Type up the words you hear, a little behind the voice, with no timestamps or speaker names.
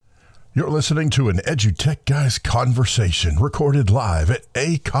You're listening to an EduTech Guys conversation recorded live at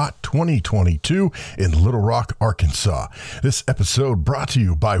ACOT 2022 in Little Rock, Arkansas. This episode brought to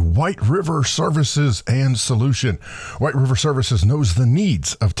you by White River Services and Solution. White River Services knows the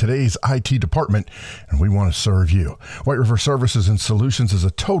needs of today's IT department, and we want to serve you. White River Services and Solutions is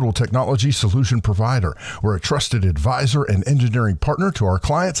a total technology solution provider. We're a trusted advisor and engineering partner to our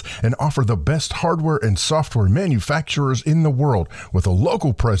clients and offer the best hardware and software manufacturers in the world with a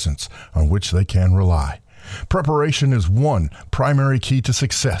local presence on which they can rely. Preparation is one primary key to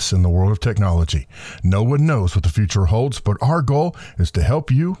success in the world of technology. No one knows what the future holds, but our goal is to help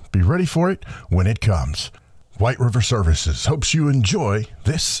you be ready for it when it comes. White River Services hopes you enjoy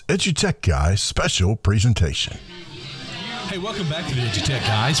this EduTech Guys special presentation. Hey, welcome back to the EduTech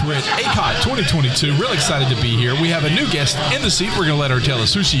Guys. We're at ACOT 2022. Real excited to be here. We have a new guest in the seat. We're going to let her tell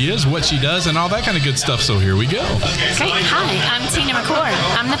us who she is, what she does, and all that kind of good stuff. So here we go. Great. Hi, I'm Tina McCord.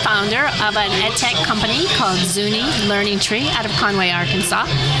 I'm the founder of an EdTech company called Zuni Learning Tree out of Conway, Arkansas.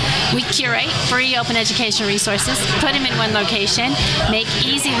 We curate free open education resources, put them in one location, make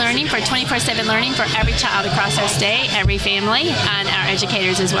easy learning for 24/7 learning for every child across our state, every family, and our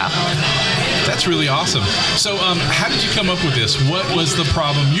educators as well. That's really awesome. So how did you come up with this? What was the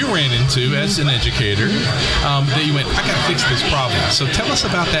problem you ran into as an educator that you went, I got to fix this problem? So tell us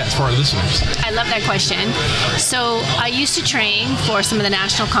about that for our listeners. I love that question. So I used to train for some of the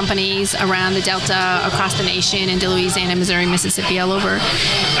national companies around the Delta, across the nation, into Louisiana, Missouri, Mississippi, all over.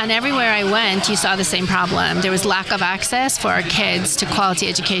 And everywhere I went, you saw the same problem. There was lack of access for our kids to quality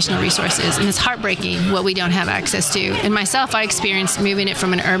educational resources. And it's heartbreaking what we don't have access to. And myself, I experienced moving it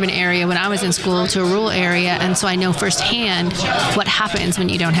from an urban area when I was in school to a rural area. And so I know firsthand what happens when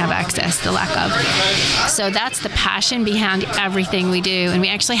you don't have access, the lack of. So that's the passion behind everything we do. And we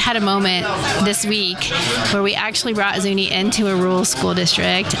actually had a moment this week where we actually brought Zuni into a rural school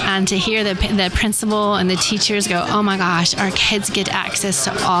district, and to hear the principal and the teachers go, oh my gosh, our kids get access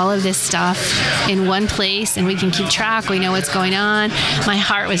to all of this stuff in one place and we can keep track, we know what's going on. My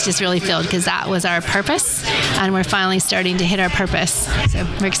heart was just really filled because that was our purpose, and we're finally starting to hit our purpose. So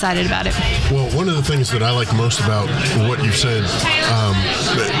we're excited about it. Well, one of the things that I like most about what you said,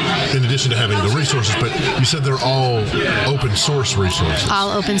 in addition to having the resources, but you said they're all open source resources. All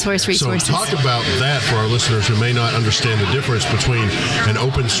open source resources. So talk about that for our listeners who may not understand the difference between an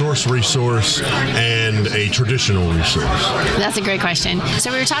open source resource and a traditional resource. That's a great question.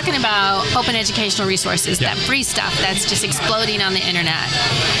 So we were talking about open educational resources, that free stuff that's just exploding on the internet.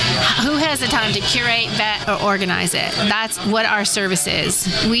 Who has the time to curate, vet, or organize it? That's what our service is.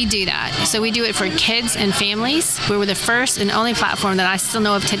 We do that. So we do it for kids and families. We were the first and only platform that I still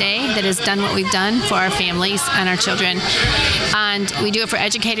know of today that has done what we've done for our families and our children. And we do it for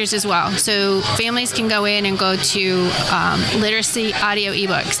educators as well. So families can go in and go to literacy audio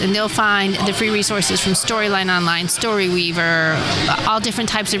ebooks, and they'll find the free resources from Storyline Online, Storyweaver, all different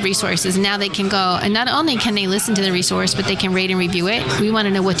types of resources. Now they can go, and not only can they listen to the resource, but they can rate and review it. We want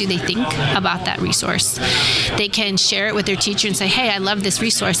to know, what do they think about that resource? They can share it with their teacher and say, hey, I love this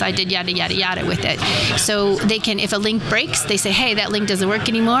resource. I did yada, yada, yada with it. So they can, if a link breaks, they say, hey, that link doesn't work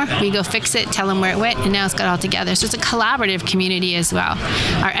anymore. We go fix it, tell them where it went, and now it's got it all together. So it's a collaborative community as well.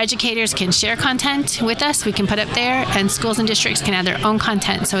 Our educators can share content with us. We can put up there, and schools and districts can add their own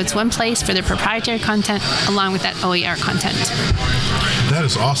content. So it's one place for their proprietary content along with that OER content. That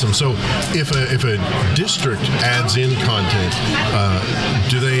is awesome. So if a district adds in content,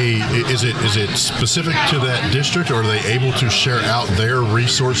 is it specific to that district, or are they able to share out their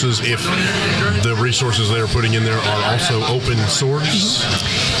resources if the resources they're putting in there are also open source?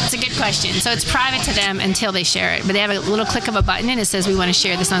 It's a good question. So it's private to them until they share it. But they have a little click of a button and it says we want to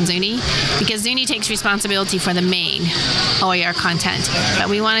share this on Zuni, because Zuni takes responsibility for the main OER content. But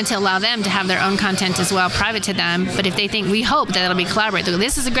we wanted to allow them to have their own content as well, private to them. But if they think, we hope that it'll be collaborative.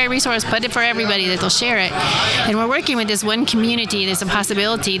 This is a great resource, put it for everybody, that they'll share it. And we're working with this one community. There's a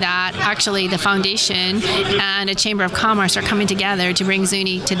possibility that actually the foundation and a Chamber of Commerce are coming together to bring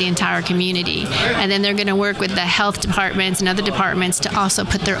Zuni to the entire community. And then they're going to work with the health departments and other departments to also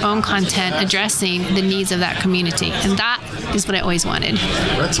put their own content addressing the needs of that community. And that is what I always wanted.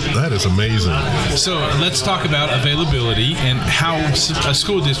 That is amazing. So let's talk about availability and how a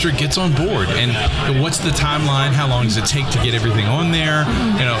school district gets on board, and what's the timeline? How long does it take to get everything on there?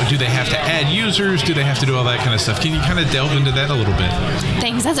 You know, do they have to add users? Do they have to do all that kind of stuff? Can you kind of delve into that a little bit?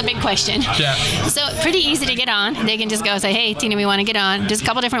 Thanks. That's a big question. Yeah. So pretty easy to get on. They can just go say, hey, Tina, we want to get on. Just a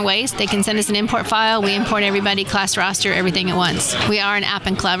couple different ways. They can send us an import file. We import everybody, class roster, everything at once. We are an app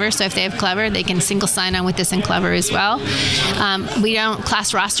and Clever, so So if they have Clever, they can single sign on with this in Clever as well. We don't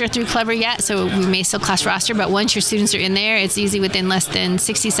class roster through Clever yet, so we may still class roster, but once your students are in there, it's easy. Within less than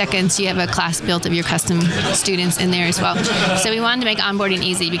 60 seconds, you have a class built of your custom students in there as well. So we wanted to make onboarding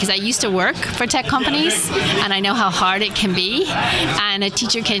easy because I used to work for tech companies, and I know how hard it can be. And a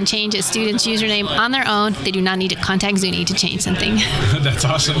teacher can change a student's username on their own. They do not need to contact Zuni to change something. That's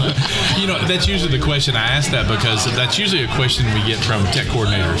awesome. That's usually the question. I ask that because that's usually a question we get from tech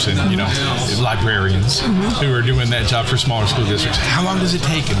coordinators and, librarians who are doing that job for smaller school districts. How long does it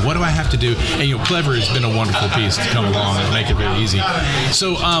take and what do I have to do? And, Clever has been a wonderful piece to come along and make it very easy.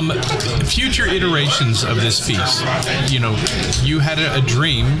 So, future iterations of this piece, you had a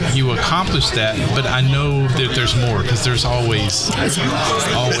dream, you accomplished that, but I know that there's more because there's always more.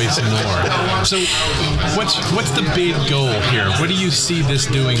 So what's the big goal here? What do you see this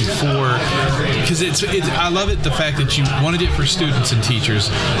doing for? Because I love it, the fact that you wanted it for students and teachers,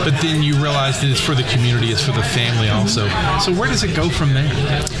 but then you realized that it's for the community, it's for the family also. So where does it go from there?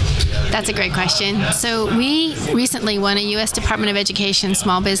 That's a great question. So we recently won a U.S. Department of Education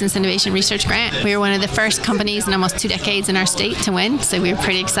Small Business Innovation Research Grant. We were one of the first companies in almost 2 decades in our state to win, so we were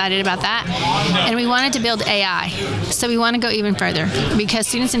pretty excited about that. And we wanted to build AI. So we want to go even further because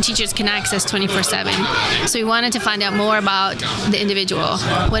students and teachers can access 24/7. So we wanted to find out more about the individual.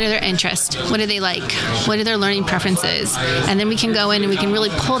 What are their interests? What do they like? What are their learning preferences? And then we can go in and we can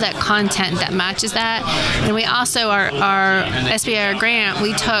really pull that content that matches that. And we also, our SBIR grant,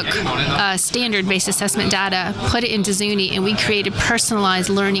 we took standard-based assessment data, put it into Zuni, and we created personalized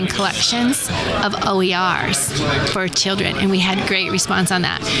learning collections of OERs for children, and we had great response on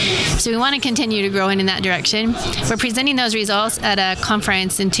that. So we want to continue to grow in that direction. We're presenting those results at a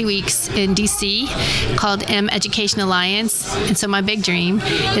conference in 2 weeks in D.C. called M Education Alliance, and so my big dream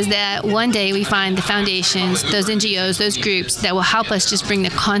is that one day we find the foundations, those NGOs, those groups that will help us just bring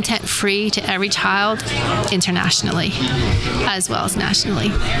the content free to every child internationally as well as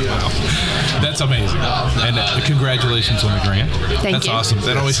nationally. That's amazing. And congratulations on the grant. Thank you. That's awesome.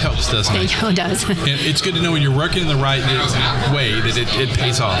 That always helps, doesn't it? It does. And it's good to know when you're working in the right way that it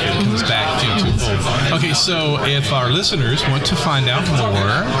pays off. It comes back twofold. Okay, so if our listeners want to find out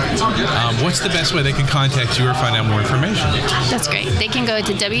more, what's the best way they can contact you or find out more information? That's great. They can go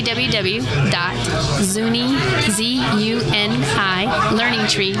to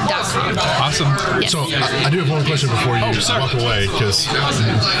www.zunilearningtree.com. Awesome. Yes. So I do have one question before you walk away, because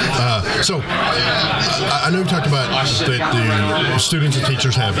I know you talked about that the students and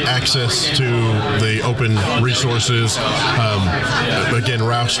teachers have access to the open resources, again,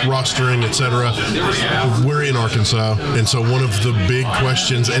 rostering, etc. We're in Arkansas, and so one of the big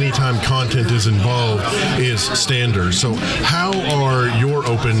questions anytime content is involved is standards. So how are your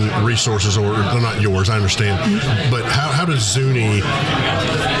open resources, or not yours, I understand, but how does Zuni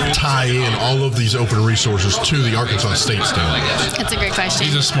tie in all of these open resources to the Arkansas state standards? That's a great question.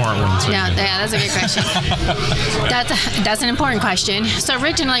 He's a smart one. So yeah, that's a great question. That's an important question. So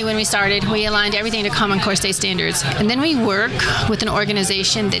originally when we started, we aligned everything to Common Core state standards. And then we work with an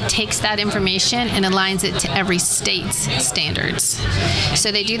organization that takes that information and aligns it to every state's standards.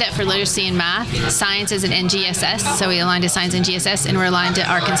 So they do that for literacy and math. Science is an NGSS, so we align to science and GSS, and we're aligned to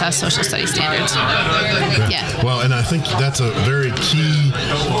Arkansas social studies standards. Yeah. Well, and I think that's a very key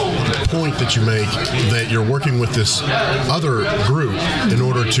point that you make, that you're working with this other group in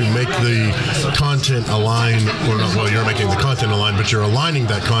order to make the content align, or not, well, you're making the content align, but you're aligning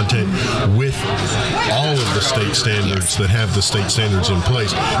that content with all of the state standards that have the state standards in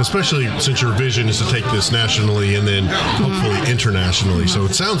place, especially since your vision is to take this nationally and then hopefully internationally. So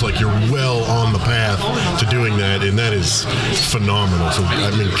it sounds like you're well on the path to doing that, and that is phenomenal. So,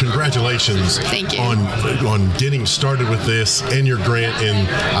 I mean, congratulations. Thank you. on getting started with this and your grant, and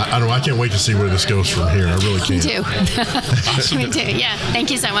I don't know, I can't wait to see where this goes from here. I really can't. Me too. Me too. Yeah.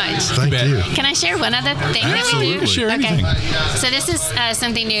 Thank you so much. Thank you. Can I share one other thing Absolutely. that we do? Share anything. So this is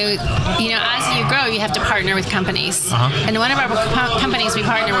something new. As you grow, you have to partner with companies. And one of our companies we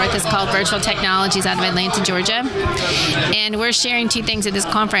partner with is called Virtual Technologies out of Atlanta, Georgia. And we're sharing 2 things at this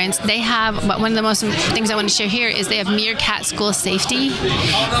conference. They have, but one of the most things I want to share here is they have Meerkat School Safety.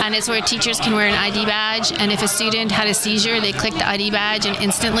 And it's where teachers can wear an ID badge. And if a student had a seizure, they click the ID badge and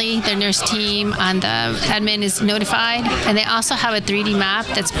instantly their nurse team and the admin is notified. And they also have a 3D map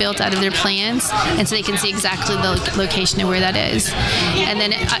that's built out of their plans, and so they can see exactly the location of where that is. And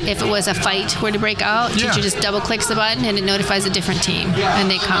then if it was a fight were to break out, teacher just double clicks the button and it notifies a different team, and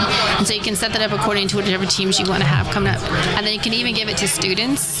they come. And so you can set that up according to whatever teams you want to have coming up. And then you can even give it to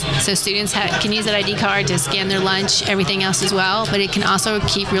students. So students can use that ID card to scan their lunch, everything else as well, but it can also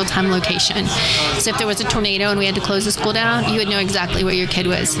keep real-time location. So if there was a tornado and we had to close the school down, you would know exactly where your kid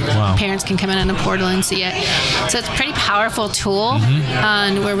was. Wow. Parents can come in on a portal and see it. So it's a pretty powerful tool,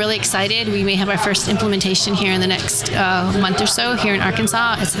 and we're really excited. We may have our first implementation here in the next month or so here in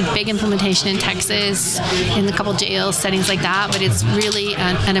Arkansas. It's a big implementation in Texas, in a couple jails, settings like that, but it's really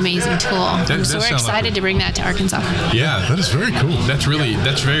an amazing tool. So we're excited to bring that to Arkansas. Yeah, That is very cool. that's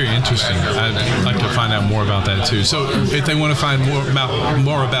very interesting. I'd like to find out more about that too. So if they want to find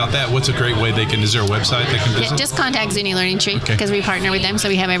more about that, what's a great way they can? Is there a website they can visit? Yeah, just contact Zuni Learning Tree because we partner with them, so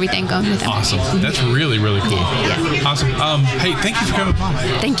we have everything going with them. Awesome. That's really, really cool. Yeah. Awesome. Hey, thank you for coming by.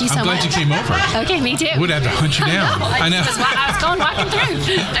 Thank you so I'm glad much. you came over. Okay, me too. Would have to hunt you down. I know. That's why I was going walking through.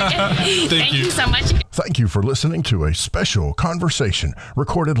 Okay. Thank you. you so much. Thank you for listening to a special conversation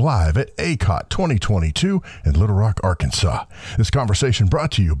recorded live at ACOT 2022 in Little Rock, Arkansas. This conversation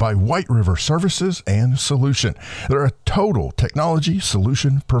brought to you by White River Services and Solution. They're a total technology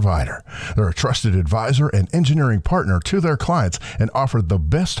solution provider. They're a trusted advisor and engineering partner to their clients and offer the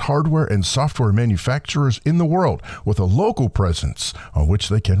best hardware and software manufacturers in the world with a local presence on which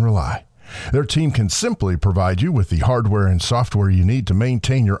they can rely. Their team can simply provide you with the hardware and software you need to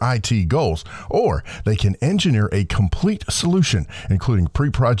maintain your IT goals, or they can engineer a complete solution, including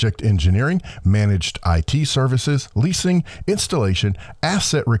pre-project engineering, managed IT services, leasing, installation,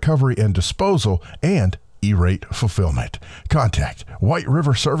 asset recovery and disposal, and E-rate fulfillment. Contact White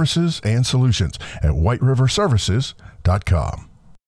River Services and Solutions at whiteriverservices.com.